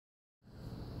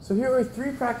So here are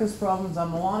 3 practice problems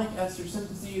on malonic ester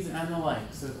syntheses and the like.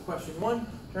 So question 1,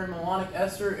 turn malonic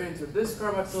ester into this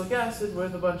carboxylic acid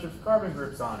with a bunch of carbon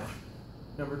groups on it.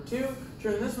 Number 2,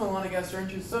 turn this malonic ester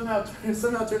into somehow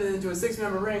turn it into a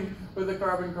 6-member ring with a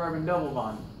carbon-carbon double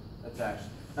bond attached.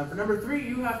 And for number 3,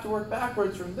 you have to work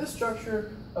backwards from this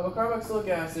structure of a carboxylic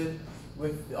acid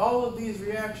with all of these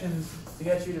reactions to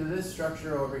get you to this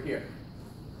structure over here.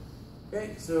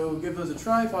 Okay, so give those a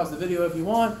try. Pause the video if you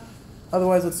want.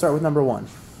 Otherwise, let's start with number 1.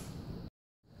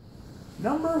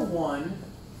 Number 1,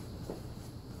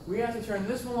 we have to turn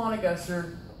this malonic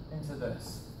ester into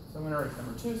this. So I'm going to write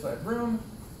number 2 so I have room.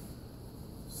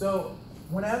 So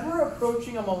whenever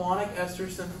approaching a malonic ester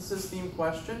synthesis theme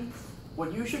question,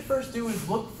 what you should first do is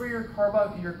look for your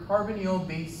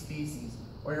carbonyl-based species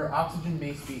or your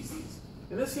oxygen-based species.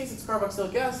 In this case, it's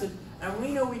carboxylic acid, and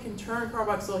we know we can turn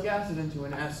carboxylic acid into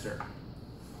an ester.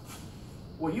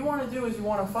 What you want to do is you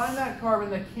want to find that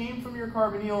carbon that came from your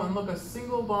carbonyl and look a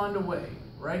single bond away,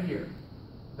 right here.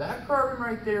 That carbon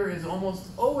right there is almost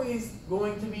always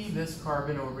going to be this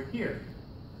carbon over here.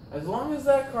 As long as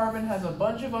that carbon has a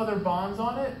bunch of other bonds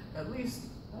on it, I'd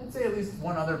say at least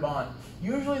one other bond.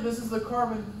 Usually this is the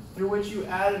carbon through which you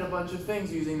added a bunch of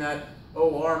things using that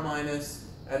OR minus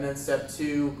and then step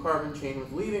 2 carbon chain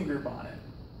with leaving group on it.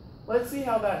 Let's see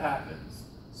how that happens.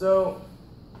 So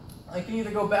I can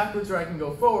either go backwards or I can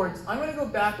go forwards. I'm going to go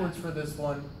backwards for this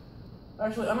one.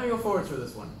 Actually, I'm going to go forwards for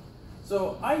this one.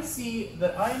 So I see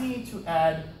that I need to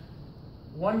add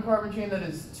one carbon chain that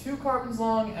is 2 carbons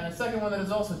long and a second one that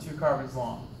is also 2 carbons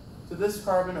long to this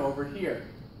carbon over here.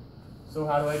 So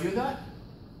how do I do that?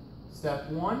 Step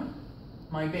 1,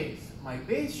 my base. My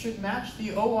base should match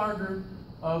the OR group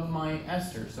of my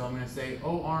ester. So I'm going to say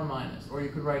OR minus, or you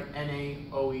could write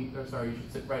NaOE, or sorry, you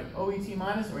should write OET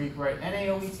minus, or you could write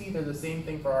NaOET. They're the same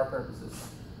thing for our purposes.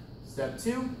 Step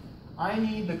 2, I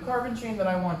need the carbon chain that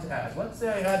I want to add. Let's say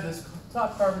I add this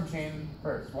top carbon chain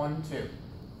first, 1, 2.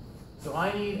 So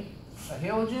I need a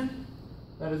halogen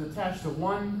that is attached to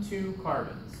 1, 2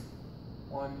 carbons.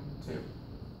 1, 2.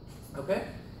 Okay?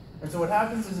 And so what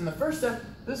happens is in the first step,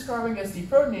 this carbon gets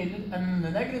deprotonated, and then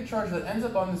the negative charge that ends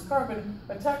up on this carbon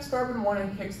attacks carbon 1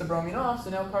 and kicks the bromine off,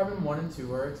 so now carbon 1 and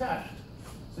 2 are attached.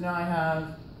 So now I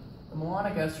have the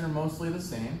malonic ester mostly the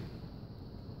same.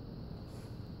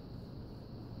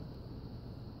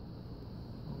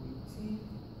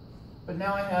 But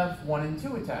now I have 1 and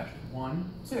 2 attached. 1,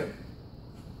 2.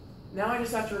 Now I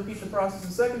just have to repeat the process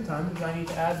a second time because I need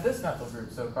to add this methyl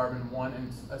group, so carbon 1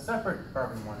 and a separate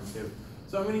carbon 1 and 2.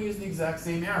 So I'm going to use the exact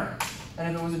same arrow.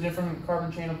 And if it was a different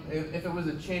carbon chain, if it was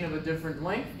a chain of a different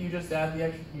length, you just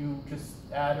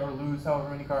add or lose however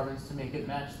many carbons to make it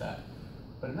match that.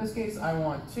 But in this case, I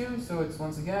want 2, so it's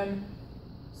once again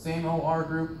same OR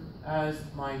group as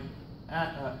my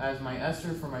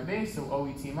ester for my base, so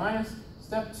OET minus.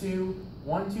 Step 2,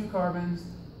 1, 2 carbons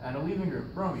and a leaving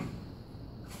group, bromine.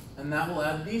 And that will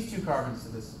add these 2 carbons to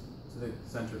the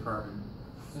center carbon.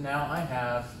 So now I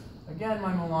have, again,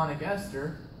 my malonic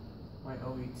ester, my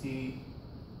OET,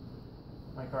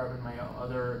 my carbon, my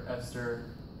other ester.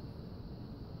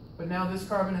 But now this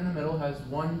carbon in the middle has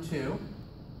 1, 2,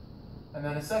 and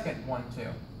then a second 1, 2.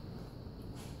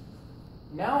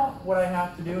 Now what I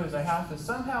have to do is I have to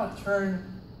somehow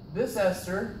turn this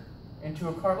ester into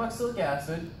a carboxylic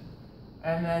acid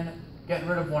and then get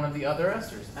rid of one of the other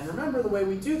esters. And remember, the way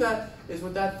we do that is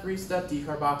with that 3-step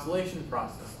decarboxylation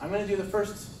process. I'm going to do the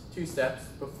first 2 steps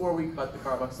before we cut the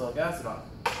carboxylic acid off,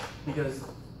 because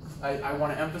I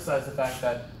want to emphasize the fact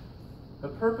that the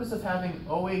purpose of having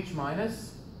OH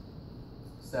minus,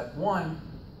 step 1,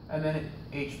 and then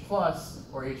H plus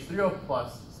or H3O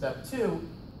plus, step 2,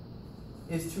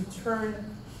 is to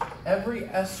turn every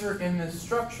ester in this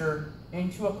structure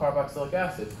into a carboxylic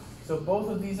acid. So both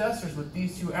of these esters with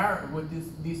these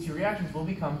two reactions will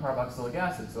become carboxylic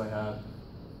acid. So I have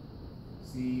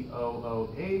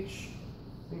COOH,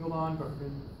 single bond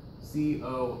carbon,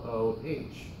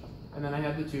 COOH. And then I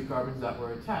have the 2 carbons that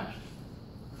were attached.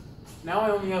 Now I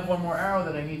only have one more arrow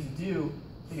that I need to do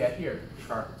to get here,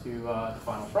 to the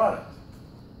final product.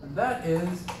 And that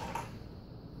is,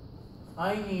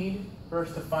 I need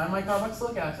first to find my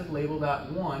carboxylic acid, label that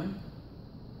 1.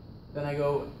 Then I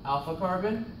go alpha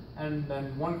carbon, and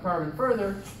then 1 carbon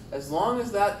further. As long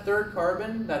as that 3rd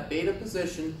carbon, that beta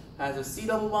position, has a C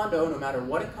double bond O, no matter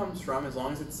what it comes from, as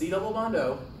long as it's C double bond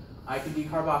O, I can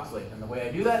decarboxylate. And the way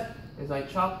I do that is I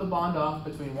chop the bond off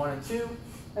between 1 and 2,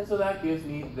 and so that gives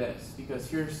me this, because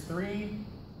here's 3,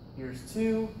 here's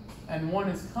 2, and 1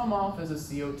 has come off as a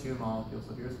CO2 molecule,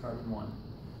 so here's carbon 1.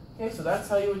 Okay, so that's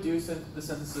how you would do the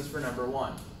synthesis for number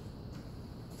 1.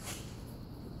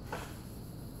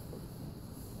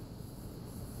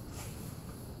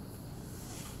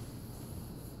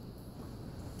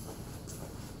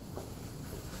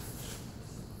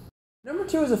 Number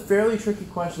 2 is a fairly tricky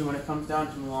question when it comes down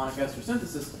to malonic ester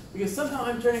synthesis, because somehow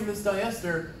I'm turning this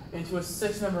diester into a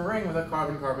 6-member ring with a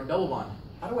carbon-carbon double bond.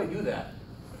 How do I do that?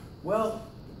 Well,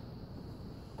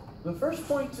 the first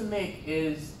point to make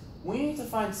is we need to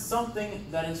find something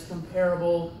that is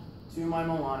comparable to my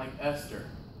malonic ester.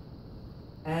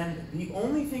 And the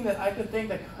only thing that I could think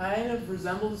that kind of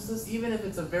resembles this, even if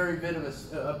it's a very bit of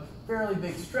a fairly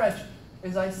big stretch,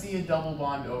 is I see a double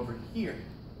bond over here.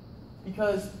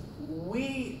 Because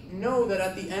we know that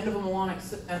at the end of a malonic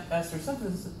ester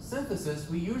synthesis,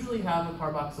 we usually have a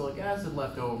carboxylic acid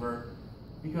left over,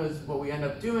 because what we end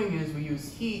up doing is we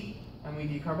use heat and we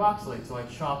decarboxylate. So I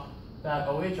chop that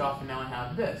OH off and now I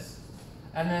have this.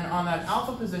 And then on that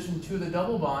alpha position to the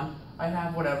double bond, I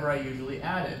have whatever I usually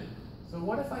added. So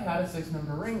what if I had a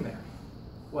 6-member ring there?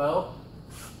 Well,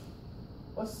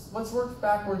 let's work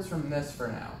backwards from this for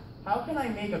now. How can I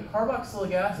make a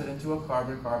carboxylic acid into a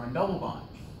carbon-carbon double bond?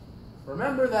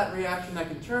 Remember that reaction that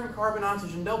can turn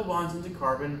carbon-oxygen double bonds into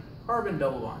carbon-carbon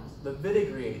double bonds, the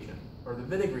Wittig reagent, or the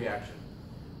Wittig reaction.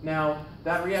 Now,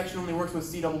 that reaction only works with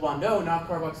C double bond O, not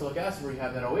carboxylic acid where you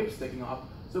have that OH sticking off.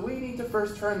 So we need to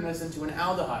first turn this into an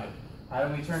aldehyde. How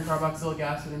do we turn carboxylic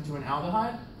acid into an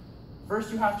aldehyde?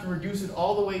 First, you have to reduce it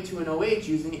all the way to an OH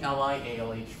using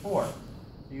LiAlH4. So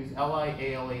use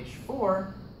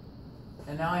LiAlH4,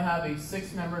 and now I have a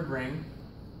 6-membered ring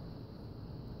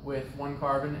with 1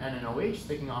 carbon and an OH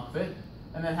sticking off it.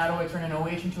 And then how do I turn an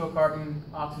OH into a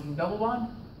carbon-oxygen double bond?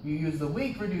 You use the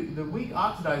weak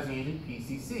oxidizing agent,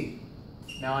 PCC.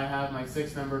 Now I have my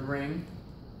 6-membered ring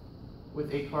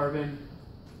with a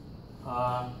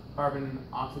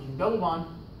carbon-oxygen double bond.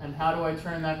 And how do I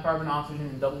turn that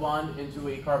carbon-oxygen double bond into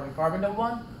a carbon-carbon double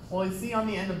bond? Well, you see on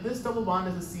the end of this double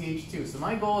bond is a CH2. So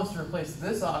my goal is to replace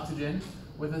this oxygen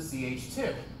with a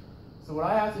CH2. So what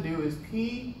I have to do is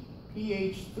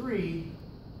PH3,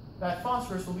 that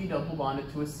phosphorus will be double bonded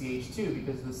to a CH2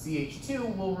 because the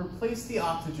CH2 will replace the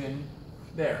oxygen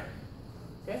there.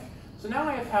 Okay? So now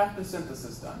I have half the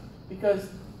synthesis done because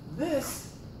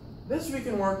this we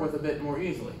can work with a bit more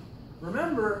easily.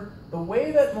 Remember, the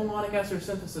way that malonic ester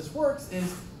synthesis works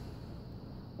is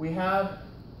we have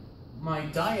my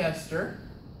diester,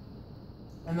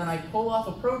 and then I pull off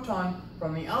a proton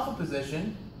from the alpha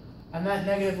position, and that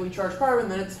negatively charged carbon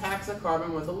then attacks a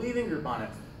carbon with a leaving group on it.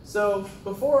 So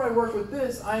before I work with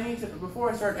this,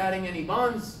 before I start adding any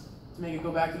bonds to make it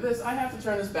go back to this, I have to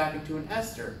turn this back into an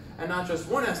ester. And not just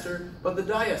one ester, but the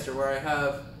diester, where I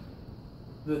have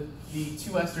the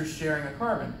 2 esters sharing a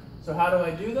carbon. So how do I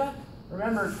do that?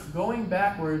 Remember, going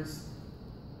backwards,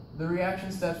 the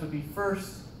reaction steps would be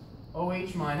first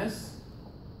OH minus,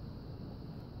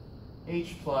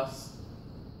 H plus,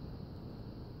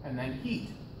 and then heat.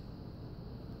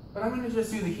 But I'm going to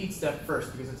just do the heat step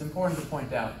first because it's important to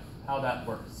point out how that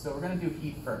works. So we're going to do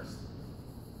heat first.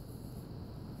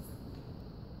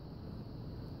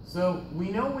 So we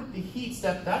know with the heat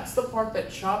step, that's the part that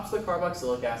chops the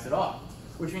carboxylic acid off,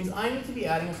 which means I need to be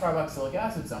adding a carboxylic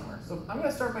acid somewhere. So I'm going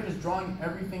to start by just drawing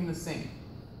everything the same.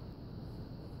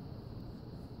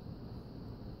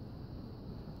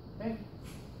 Okay.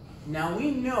 Now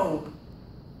we know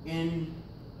in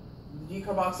the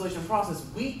decarboxylation process,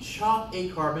 we chop a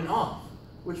carbon off,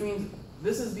 which means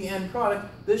this is the end product.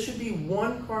 This should be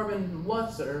 1 carbon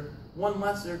lesser,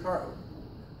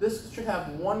 this should have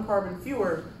 1 carbon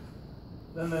fewer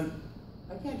than the,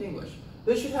 I can't English.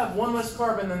 This should have 1 less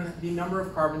carbon than the number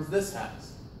of carbons this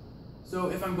has. So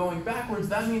if I'm going backwards,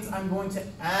 that means I'm going to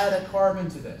add a carbon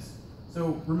to this.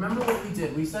 So remember what we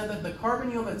did. We said that the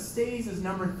carbon yield that stays is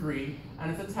number 3,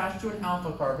 and it's attached to an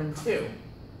alpha carbon 2.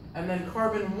 And then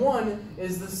carbon 1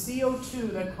 is the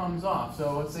CO2 that comes off.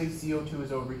 So let's say CO2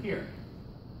 is over here.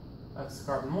 That's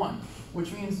carbon 1,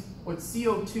 which means what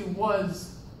CO2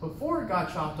 was before it got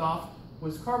chopped off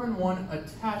was carbon 1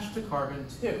 attached to carbon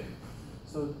 2.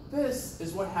 So this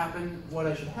is what happened, what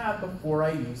I should have before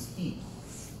I use heat.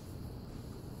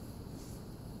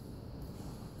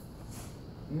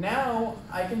 Now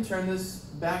I can turn this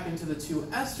back into the 2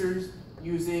 esters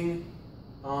using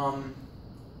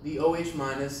the OH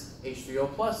minus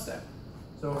H3O plus step.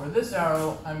 So over this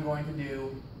arrow, I'm going to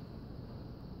do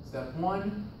step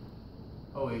 1,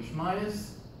 OH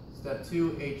minus, step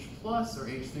 2, H plus or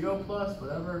H3O plus,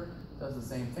 whatever, does the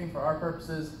same thing for our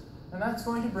purposes. And that's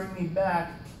going to bring me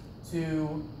back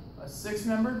to a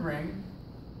 6-membered ring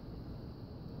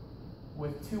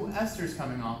with 2 esters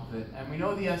coming off of it. And we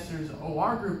know the ester's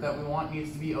OR group that we want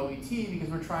needs to be OET because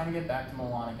we're trying to get back to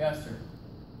malonic ester.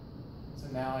 So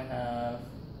now I have,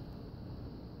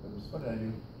 oops, what did I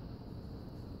do?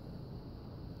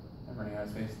 I'm running out of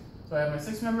space. So I have my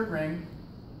 6-membered ring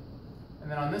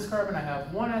And then on this carbon, I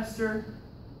have one ester,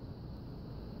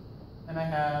 and I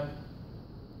have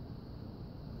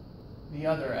the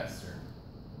other ester.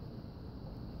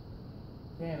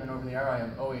 Okay, and then over the arrow, I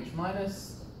have OH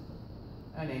minus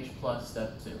and H plus,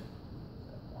 step 2. Step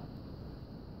 1.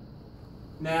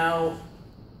 Now,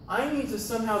 I need to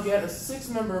somehow get a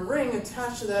 6-member ring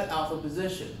attached to that alpha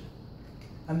position.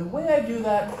 And the way I do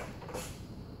that,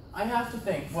 I have to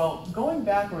think, well, going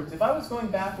backwards, if I was going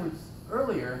backwards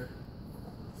earlier,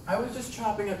 I was just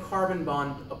chopping a carbon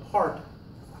bond apart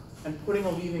and putting a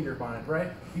leaving group on it,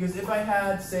 right? Because if I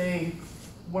had, say,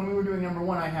 when we were doing number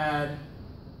 1, I had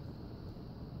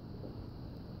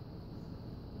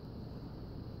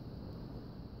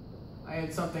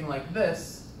something like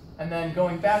this, and then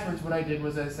going backwards, what I did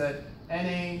was I said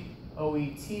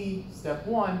NaOET, step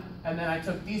 1, and then I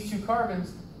took these 2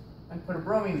 carbons and put a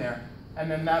bromine there,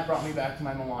 and then that brought me back to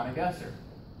my malonic ester.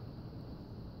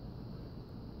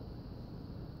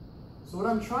 So what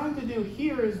I'm trying to do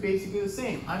here is basically the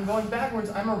same. I'm going backwards,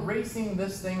 I'm erasing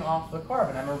this thing off the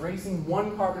carbon. I'm erasing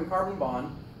one carbon-carbon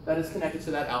bond that is connected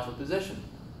to that alpha position.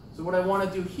 So what I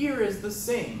want to do here is the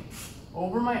same.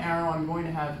 Over my arrow, I'm going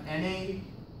to have NaOET,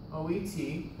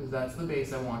 because that's the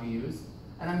base I want to use,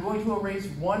 and I'm going to erase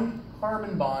one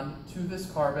carbon bond to this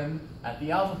carbon at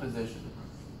the alpha position.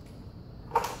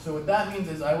 So what that means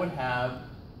is I would have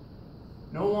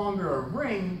no longer a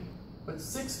ring, but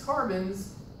 6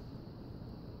 carbons.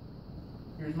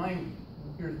 Here's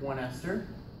one ester.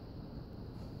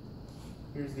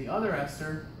 Here's the other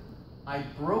ester. I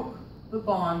broke the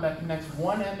bond that connects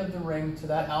one end of the ring to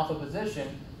that alpha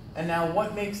position. And now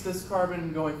what makes this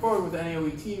carbon going forward with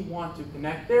NaOET want to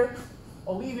connect there?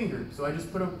 A leaving group. So I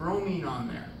just put a bromine on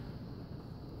there.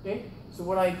 Okay? So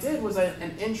what I did was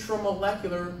an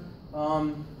intramolecular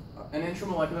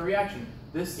reaction.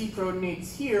 This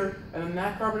deprotonates here, and then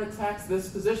that carbon attacks this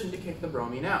position to kick the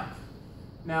bromine out.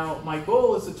 Now, my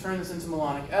goal is to turn this into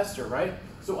malonic ester, right?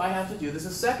 So I have to do this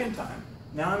a second time.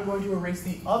 Now I'm going to erase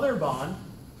the other bond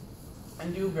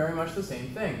and do very much the same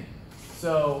thing.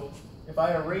 So if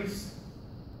I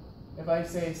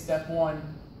say step 1,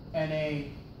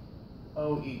 NaOET,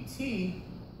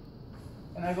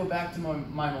 and I go back to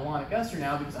my malonic ester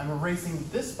now because I'm erasing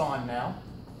this bond now.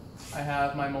 I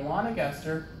have my malonic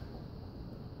ester,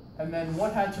 and then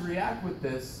what had to react with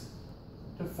this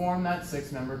to form that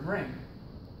 6-membered ring?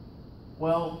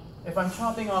 Well, if I'm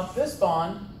chopping off this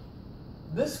bond,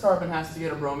 this carbon has to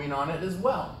get a bromine on it as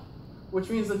well, which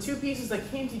means the 2 pieces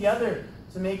that came together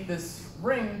to make this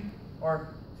ring, or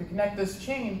to connect this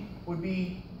chain, would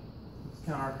be, let's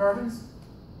count our carbons,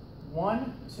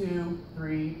 1, 2,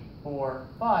 3, 4,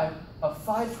 5, a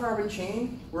 5-carbon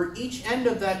chain where each end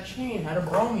of that chain had a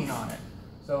bromine on it.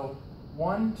 So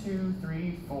 1, 2,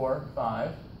 3, 4,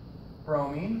 5,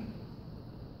 bromine,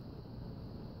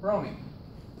 bromine.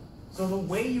 So the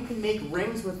way you can make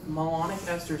rings with malonic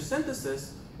ester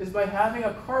synthesis is by having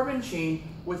a carbon chain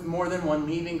with more than one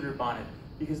leaving group on it,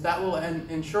 because that will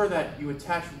ensure that you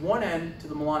attach one end to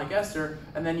the malonic ester,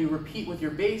 and then you repeat with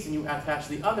your base and you attach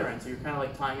the other end, so you're kind of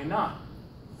like tying a knot.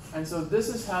 And so this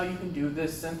is how you can do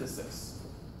this synthesis.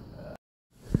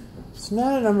 So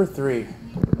now to number 3.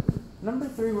 Number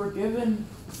 3, we're given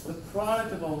the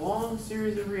product of a long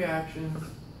series of reactions,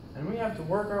 and we have to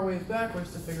work our ways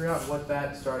backwards to figure out what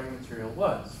that starting material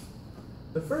was.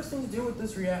 The first thing to do with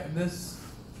this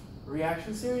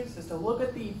reaction series is to look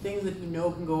at the things that you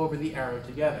know can go over the arrow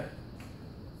together.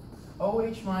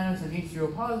 OH minus and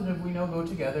H0 positive we know go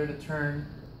together to turn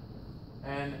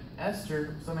an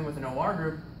ester, something with an OR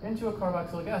group, into a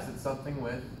carboxylic acid, something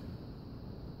with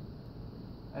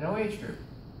an OH group.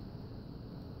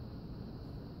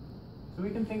 So we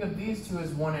can think of these two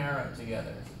as one arrow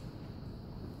together.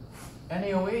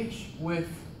 NaOH with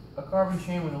a carbon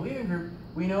chain with a leaving group,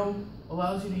 we know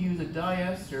allows you to use a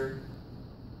diester.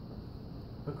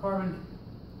 The carbon,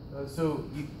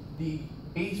 the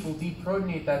base will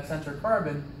deprotonate that center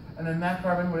carbon, and then that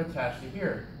carbon would attach to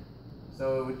here.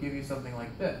 So it would give you something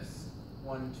like this.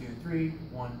 1, 2, 3,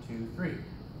 1, 2, 3.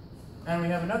 And we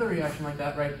have another reaction like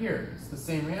that right here. It's the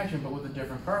same reaction, but with a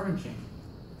different carbon chain.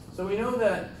 So we know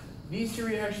that these 2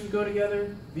 reactions go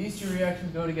together, these 2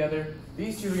 reactions go together,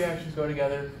 these 2 reactions go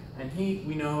together, and heat,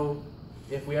 we know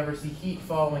if we ever see heat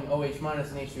following OH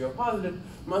minus and H2O positive,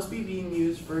 must be being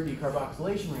used for a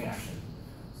decarboxylation reaction.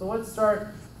 So let's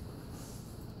start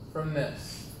from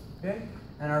this, okay?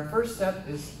 And our first step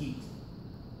is heat.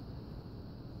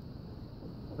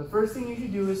 The first thing you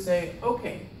should do is say,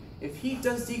 okay, if heat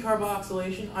does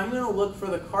decarboxylation, I'm going to look for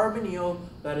the carbonyl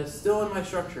that is still in my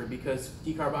structure, because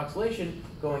decarboxylation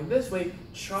going this way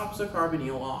chops a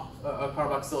carbonyl off, a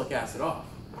carboxylic acid off.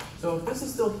 So if this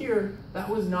is still here, that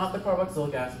was not the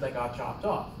carboxylic acid that got chopped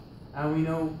off. And we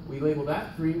know we label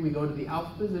that 3, we go to the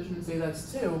alpha position and say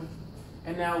that's 2,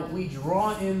 and now we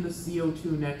draw in the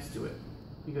CO2 next to it,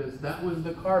 because that was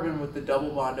the carbon with the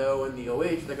double bond O and the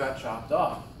OH that got chopped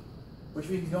off. Which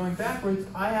means going backwards,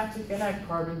 I have to connect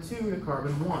carbon 2 to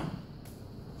carbon 1.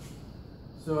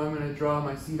 So I'm going to draw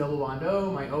my C double bond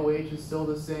O, my OH is still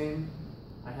the same.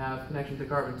 I have connection to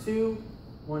carbon 2,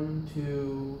 1,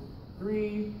 2,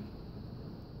 3,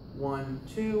 1,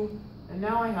 2, and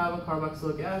now I have a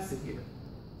carboxylic acid here.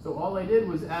 So all I did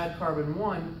was add carbon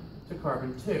 1 to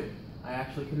carbon 2. I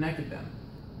actually connected them.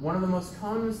 One of the most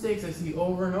common mistakes I see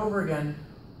over and over again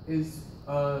is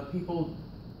people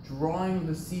drawing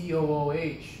the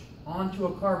COOH onto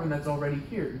a carbon that's already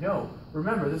here. No,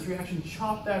 remember, this reaction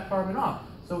chopped that carbon off.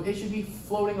 So it should be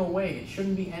floating away. It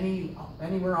shouldn't be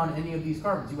anywhere on any of these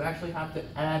carbons. You actually have to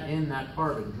add in that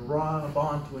carbon, draw a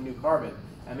bond to a new carbon,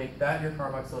 and make that your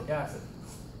carboxylic acid.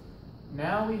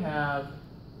 Now we have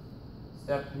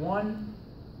step 1,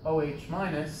 OH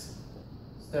minus,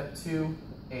 step 2,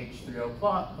 H3O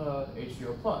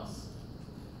plus.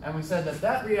 And we said that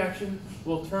that reaction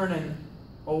will turn an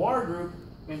OR group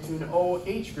into an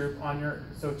OH group on your,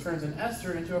 so it turns an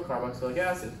ester into a carboxylic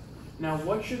acid. Now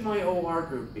what should my OR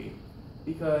group be?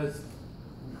 Because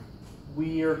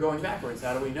we are going backwards,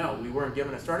 how do we know? We weren't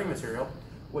given a starting material.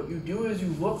 What you do is you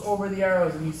look over the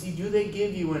arrows and you see, do they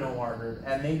give you an OR group?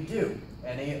 And they do,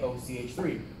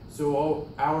 NaOCH3. So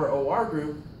our OR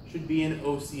group should be an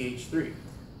OCH3.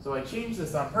 So I changed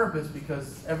this on purpose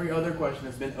because every other question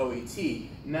has been OET.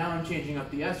 Now I'm changing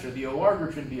up the ester. The OR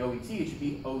group shouldn't be OET, it should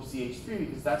be OCH3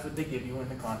 because that's what they give you in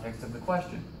the context of the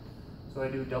question. So I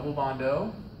do double bond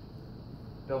O,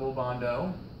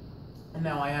 and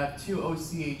now I have 2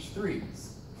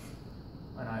 OCH3s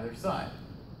on either side.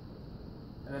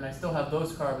 And then I still have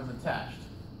those carbons attached.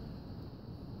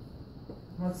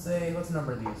 Let's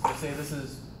number these. Let's say this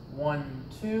is 1,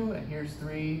 2, and here's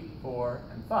 3, 4,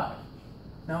 and 5.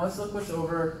 Now let's look what's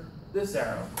over this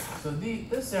arrow. So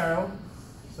this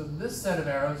set of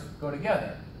arrows go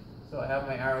together. So I have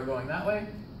my arrow going that way.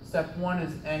 Step 1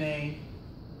 is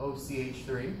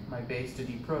NaOCH3, my base to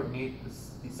deprotonate the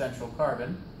central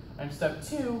carbon. And step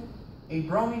 2, a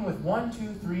bromine with 1,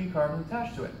 2, 3 carbons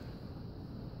attached to it.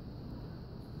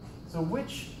 So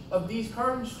which of these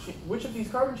carbon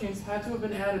chains had to have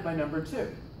been added by number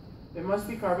 2? It must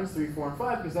be carbons 3, 4, and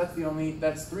 5 because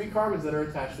that's 3 carbons that are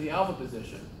attached to the alpha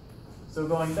position. So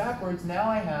going backwards, now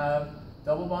I have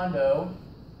double bond O,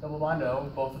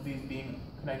 both of these being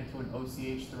connected to an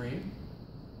OCH3.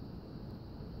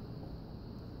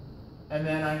 And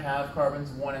then I have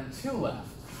carbons 1 and 2 left.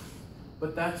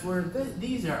 But that's where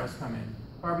these arrows come in.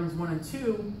 Carbons 1 and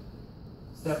 2,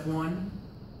 step 1,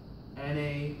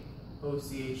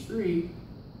 NaOCH3.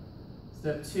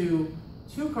 Step 2,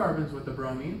 2 carbons with the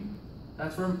bromine.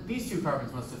 That's where these 2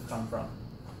 carbons must have come from.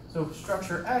 So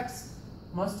structure X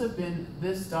must have been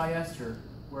this diester,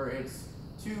 where it's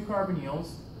 2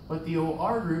 carbonyls, but the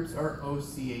OR groups are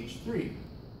OCH3,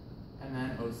 and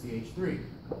then OCH3.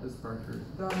 This marker is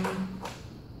done.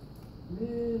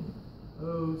 Mid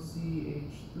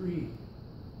OCH3.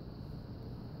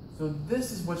 So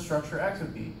this is what structure X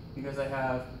would be, because I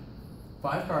have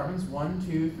 5 carbons, 1,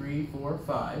 2, 3, 4,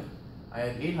 5. I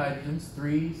have 8 hydrogens,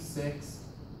 3, 6,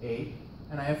 8,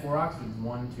 and I have 4 oxygens,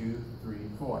 1, 2, 3,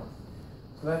 4.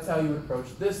 So that's how you would approach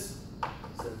this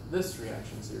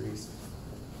reaction series.